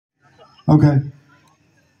Okay.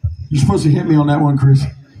 You're supposed to hit me on that one, Chris.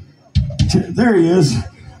 There he is.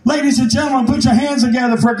 Ladies and gentlemen, put your hands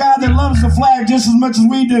together for a guy that loves the flag just as much as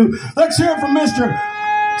we do. Let's hear it from Mr.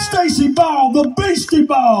 Stacy Ball, the Beastie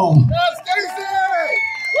Ball. Yeah, Stacy!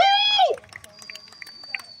 Woo!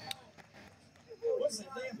 What's that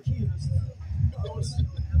damn key?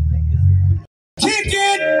 Kick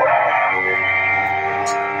it!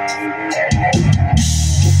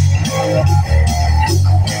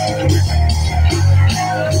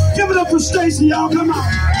 Give it up for Stacy, y'all. Come on.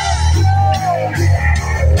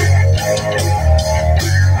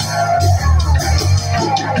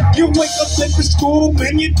 You wake up late for school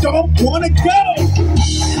and you don't want to go.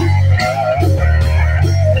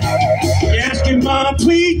 You ask your mom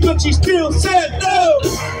please, but she still said no.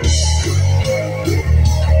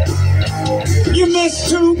 You missed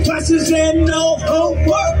 2 classes and no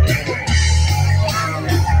homework.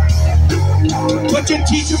 But your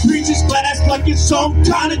teacher preaches class like it's some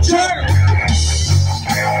kind of jerk.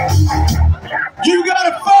 You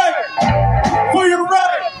gotta fight for your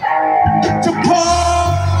right to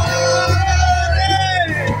party.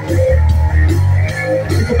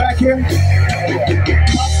 Go back here.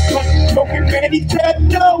 Smoking man, he said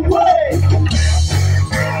no way.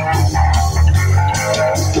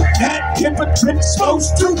 That hypocrite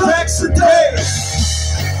smokes 2 packs a day.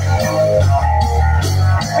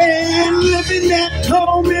 And living at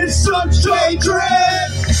home in such a dread.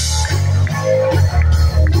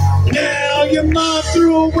 Now your mom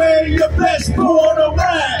threw away your best porno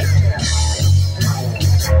rag.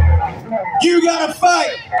 You gotta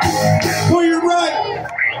fight for your right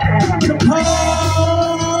to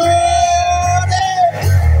party.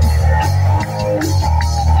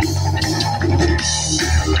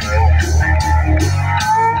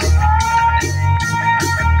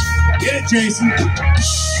 Get it, Jason.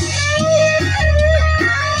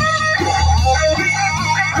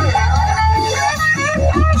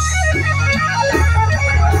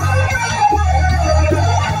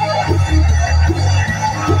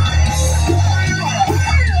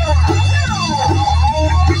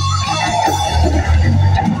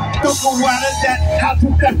 Don't go out of that house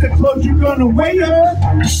if that's the clothes you're gonna wear.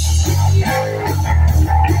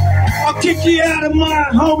 I'll kick you out of my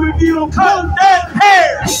home if you don't cut that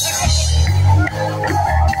hair.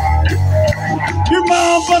 Your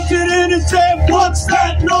mom bumped it in and said, what's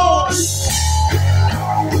that noise?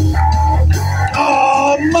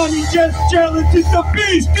 Oh, mommy just jealous, it's a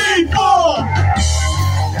Beastie Ball.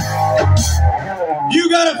 You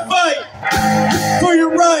gotta fight for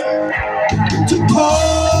your right to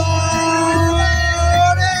party.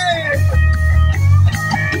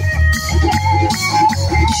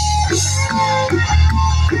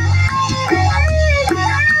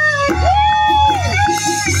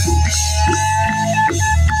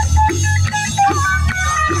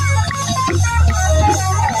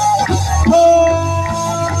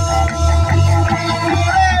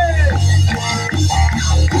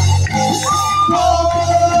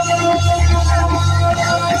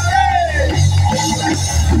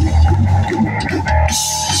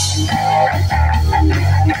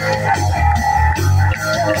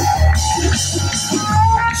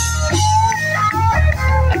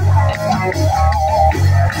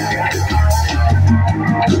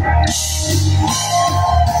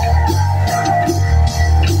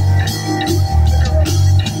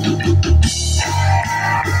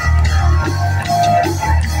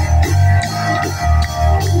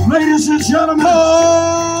 Ladies and gentlemen, give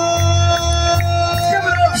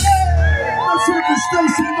it up. Let's hear it for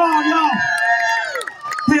Stacy Ball, y'all.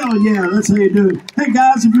 Hell yeah, that's how you do it. Hey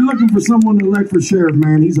guys, if you're looking for someone to elect for sheriff,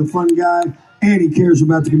 man, he's a fun guy and he cares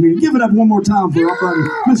about the community. Give it up one more time for our buddy,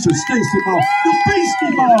 Mr. Stacy Ball, the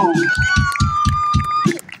Beastie Ball.